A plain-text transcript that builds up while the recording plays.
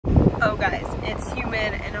Oh guys, it's humid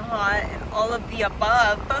and hot and all of the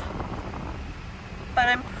above, but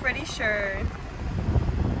I'm pretty sure,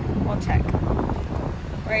 we'll check.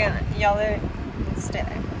 We're gonna, y'all stay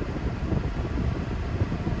there.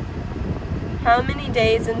 How many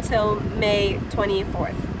days until May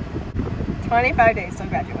 24th? 25 days till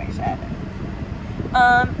graduation.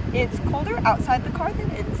 It's colder outside the car than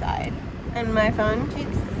inside, and my phone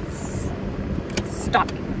keeps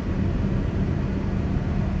stopping.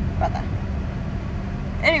 Brother.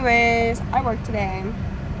 Anyways, I worked today.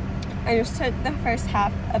 I just took the first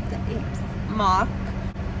half of the 8th mock.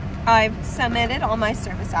 I've submitted all my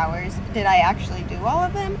service hours. Did I actually do all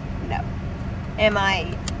of them? No. Am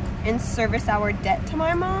I in service hour debt to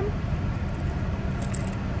my mom?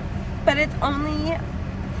 But it's only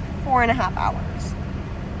 4.5 hours.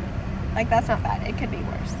 Like, that's not bad. It could be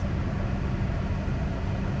worse.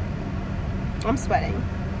 I'm sweating.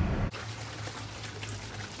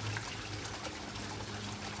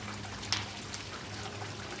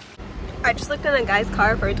 I just looked in a guy's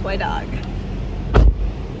car for a toy dog.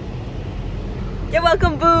 You're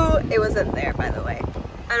welcome, boo! It wasn't there, by the way.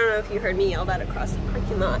 I don't know if you heard me yell that across the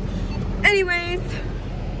parking lot. Anyways,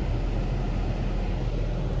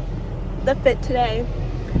 the fit today.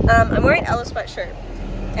 I'm wearing Ella sweatshirt.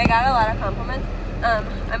 I got a lot of compliments.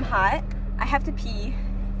 I'm hot. I have to pee,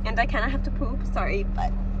 and I kind of have to poop. Sorry,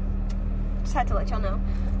 but just had to let y'all know.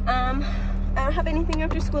 I don't have anything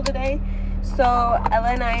after school today. So Ella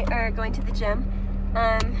and I are going to the gym,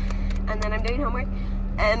 and then I'm doing homework,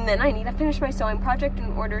 and then I need to finish my sewing project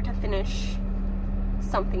in order to finish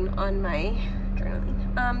something on my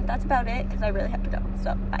journaling. That's about it, because I really have to go,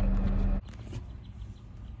 so bye.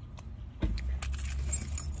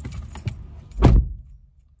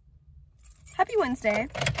 Happy Wednesday.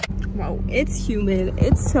 Wow, it's humid.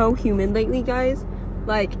 It's so humid lately, guys.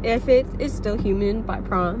 Like, if it is still humid by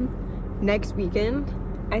prom next weekend,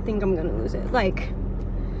 I think I'm gonna lose it. Like,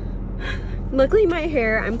 luckily my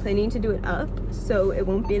hair, I'm planning to do it up, so it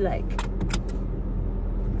won't be like,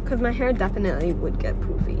 because my hair definitely would get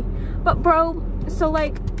poofy. But bro, so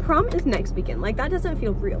like, prom is next weekend. Like, that doesn't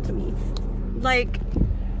feel real to me. Like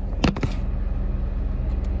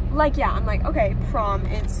yeah, I'm like, okay, prom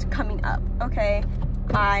is coming up, okay?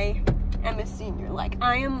 I am a senior. Like,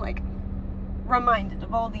 I am like reminded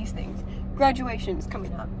of all these things. Graduation is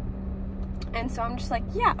coming up. And so I'm just like,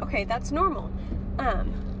 yeah, okay, that's normal.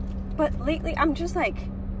 But lately I'm just like,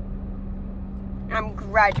 I'm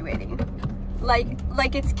graduating.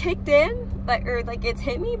 Like it's kicked in, like, or like it's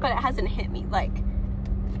hit me, but it hasn't hit me. Like,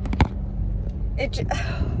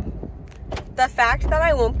 the fact that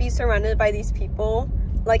I won't be surrounded by these people,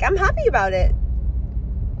 like, I'm happy about it,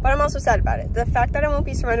 but I'm also sad about it. The fact that I won't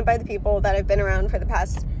be surrounded by the people that I've been around for the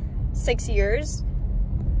past 6 years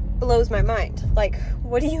blows my mind. Like,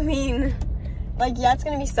 what do you mean? Like, yeah, it's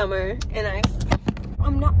gonna be summer, and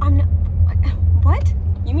I'm not, what?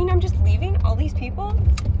 You mean I'm just leaving all these people?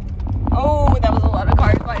 Oh, that was a lot of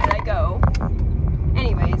cars. Why did I go?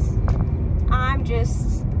 Anyways, I'm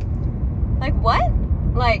just, like, what?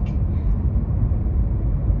 Like,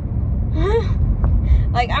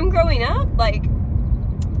 like, I'm growing up, like,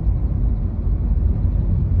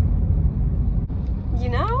 you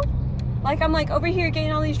know? Like, I'm like over here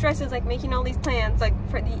getting all these dresses, like making all these plans, like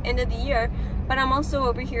for the end of the year, but I'm also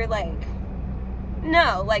over here like,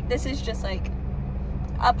 no, like, this is just like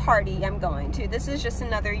a party I'm going to. This is just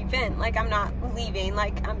another event. Like, I'm not leaving.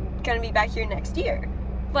 Like, I'm gonna be back here next year.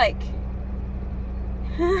 Like,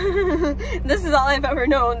 this is all I've ever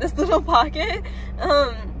known, this little pocket.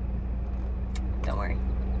 Don't worry.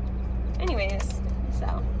 Anyways,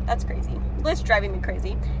 so that's crazy. Liv's driving me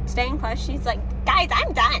crazy. Today in class, she's like, guys,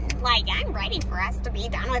 I'm done. Like, I'm ready for us to be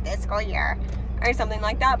done with this school year, or something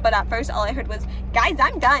like that. But at first, all I heard was, guys,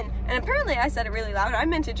 I'm done. And apparently I said it really loud. I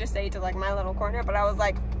meant to just say it to like my little corner, but I was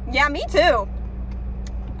like, yeah, me too.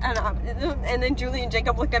 And then Julie and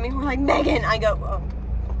Jacob looked at me and were like, Megan. I go, oh.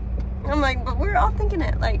 I'm like, but we're all thinking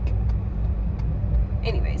it. Like,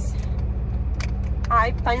 anyways,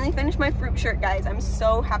 I finally finished my fruit shirt, guys. I'm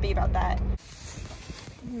so happy about that.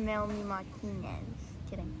 Melanie Martinez.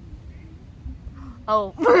 Kidding.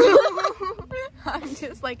 Oh. I'm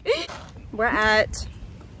just like, we're at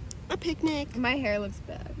a picnic. My hair looks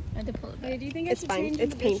bad. I had to pull it back. Wait, do you think I It's should fine. change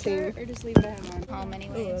It's into this painting. shirt or just leave it at home?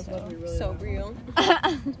 Anyways, So real.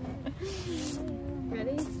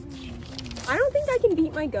 Ready? I don't think I can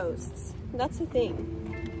beat my ghosts. That's the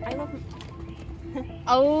thing. I love.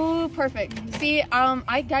 Oh, perfect. See,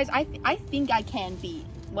 guys, I think I can beat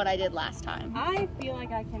what I did last time. I feel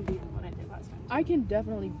like I can beat what I did last time. I can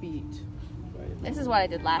definitely beat. This is what I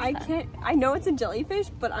did last time. I know it's a jellyfish,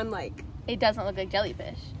 but I'm like, It doesn't look like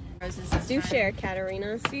jellyfish. Do share,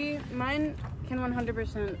 Katarina. See, mine can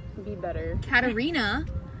 100% be better. Katarina?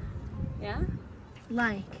 Yeah?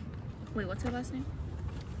 Like. Wait, what's her last name?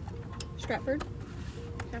 Stratford.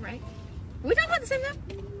 Is that right? Are we talking about the same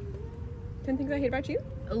thing? 10 Things I Hate About You?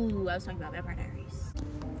 Oh, I was talking about Vampire Diaries.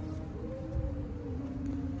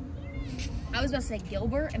 I was about to say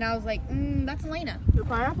Gilbert, and I was like, that's Elena. The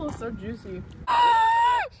pineapple is so juicy.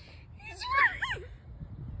 He's right.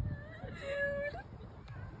 Dude.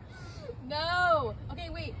 No. Okay,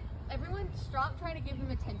 wait. Everyone stop trying to give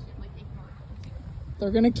him attention. Like, ignore him.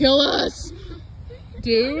 They're gonna kill us.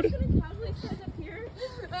 Dude.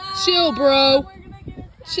 Chill, bro.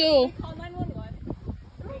 Chill. Call 911.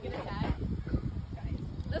 We're gonna get attacked.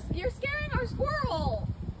 Guys, you're scaring our squirrel.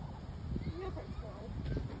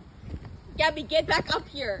 Gabby, get back up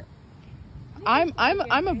here. I'm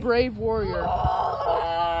a brave warrior.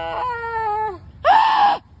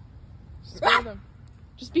 Scare them.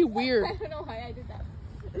 Just be weird. I don't know why I did that.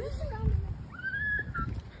 They're surrounding them.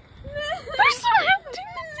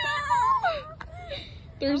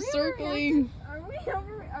 They're circling. Are we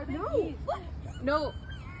over? Are they no. No.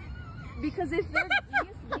 Because if they're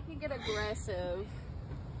geese, they can get aggressive.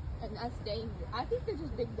 And that's dangerous. I think they're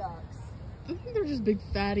just big ducks. I think they're just big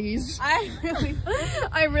fatties.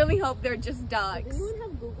 I really hope they're just ducks. Does anyone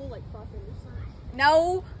have Google like crossing this side?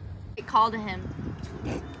 No. I called him.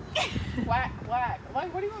 Whack, whack.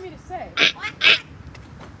 What do you want me to say?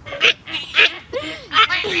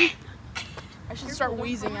 I should start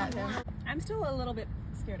wheezing at him. I'm still a little bit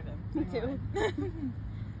scared of him. Me too.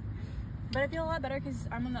 But I feel a lot better because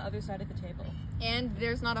I'm on the other side of the table. And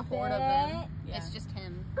there's not a horde of them. Yeah. It's just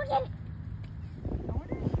him.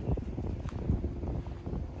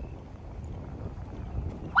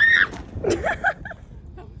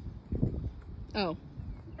 Oh.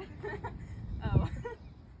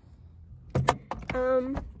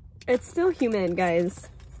 It's still humid, guys.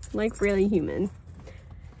 Like, really humid.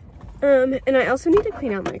 And I also need to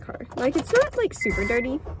clean out my car. Like, it's not, like, super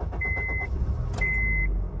dirty.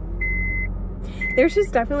 There's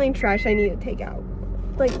just definitely trash I need to take out.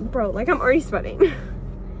 Like, bro, like, I'm already sweating.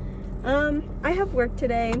 I have work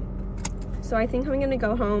today, so I think I'm gonna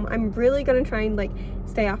go home. I'm really gonna try and, like,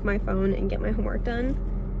 stay off my phone and get my homework done.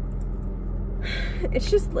 It's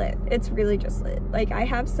just lit. It's really just lit. Like, I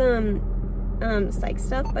have some psych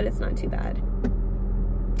stuff, but it's not too bad.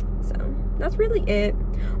 So that's really it.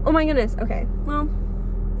 Oh my goodness. Okay, well,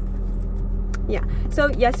 yeah,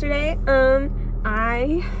 so yesterday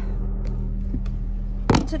I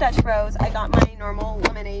went to Dutch Bros. I got my normal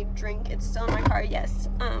lemonade drink. It's still in my car. Yes,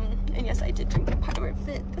 and yes, I did drink a part of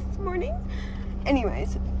it this morning.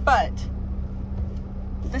 Anyways, but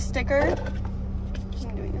the sticker,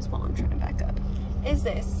 I'm doing this while I'm trying to back up, is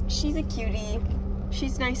this. She's a cutie.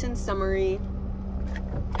 She's nice and summery.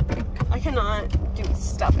 I cannot do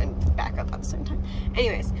stuff and back up at the same time.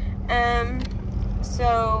 Anyways,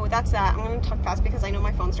 so that's that. I'm gonna talk fast because I know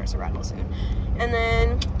my phone starts to rattle soon. And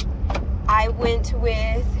then I went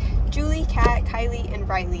with Julie, Kat, Kylie, and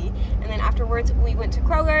Riley. And then afterwards we went to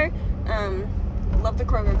Kroger. Love the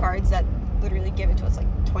Kroger cards that literally give it to us like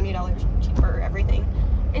 $20 cheaper everything.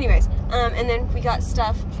 Anyways, and then we got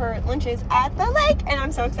stuff for lunches at the lake, and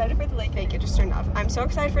I'm so excited for the lake. It just turned off. I'm so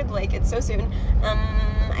excited for the lake. It's so soon.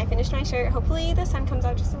 I finished my shirt. Hopefully the sun comes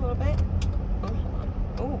out just a little bit. Oh, hold on.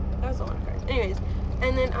 Oh, that was a lot of cars. Anyways,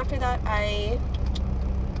 and then after that, I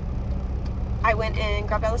went and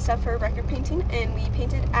grabbed all the stuff for record painting, and we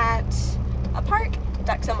painted at a park.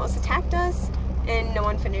 Ducks almost attacked us, and no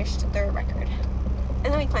one finished their record.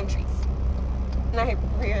 And then we climbed trees. And I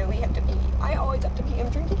rarely have to pee. I always have to pee. I'm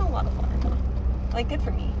drinking a lot of water now. Like, good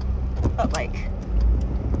for me. But, like...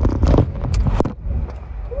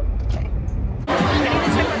 Okay.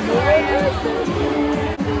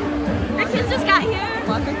 Our kids just got here.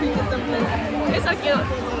 Walker Creek Assembly. They're so cute.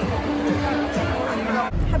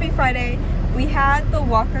 Happy Friday. We had the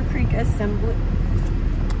Walker Creek Assembly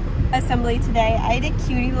today. I had a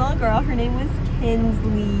cutie little girl. Her name was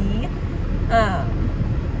Kinsley.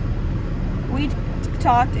 We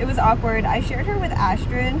talked. It was awkward. I shared her with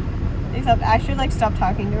Astrid, except Astrid like stopped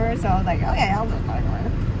talking to her, so I was like, okay, I'll just talk to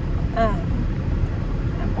her.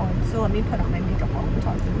 I'm bored, so let me put on my makeup while I'm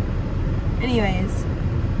talking. Anyways,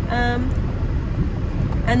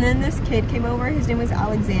 and then this kid came over. His name was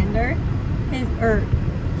Alexander.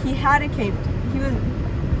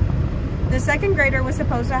 The second grader was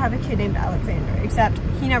supposed to have a kid named Alexander, except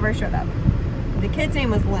he never showed up. The kid's name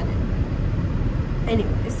was Lennon.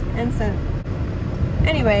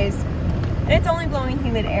 Anyways, it's only blowing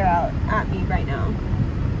humid air out at me right now.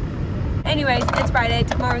 Anyways, it's Friday.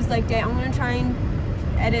 Tomorrow's lake day. I'm gonna try and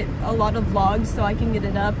edit a lot of vlogs so I can get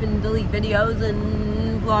it up and delete videos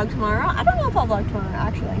and vlog tomorrow. I don't know if I'll vlog tomorrow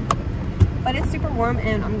actually, but it's super warm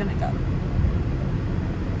and I'm gonna go.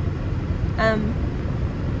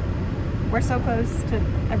 We're so close to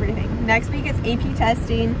everything. Next week it's AP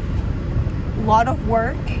testing, a lot of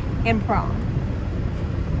work, and prom.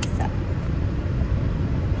 So,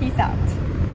 peace out.